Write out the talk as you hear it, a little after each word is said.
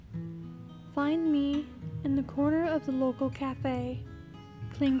Find me in the corner of the local cafe.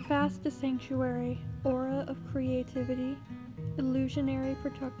 Cling fast to sanctuary, aura of creativity, illusionary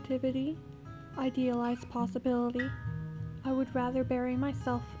productivity, idealized possibility. I would rather bury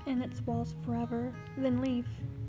myself in its walls forever than leave.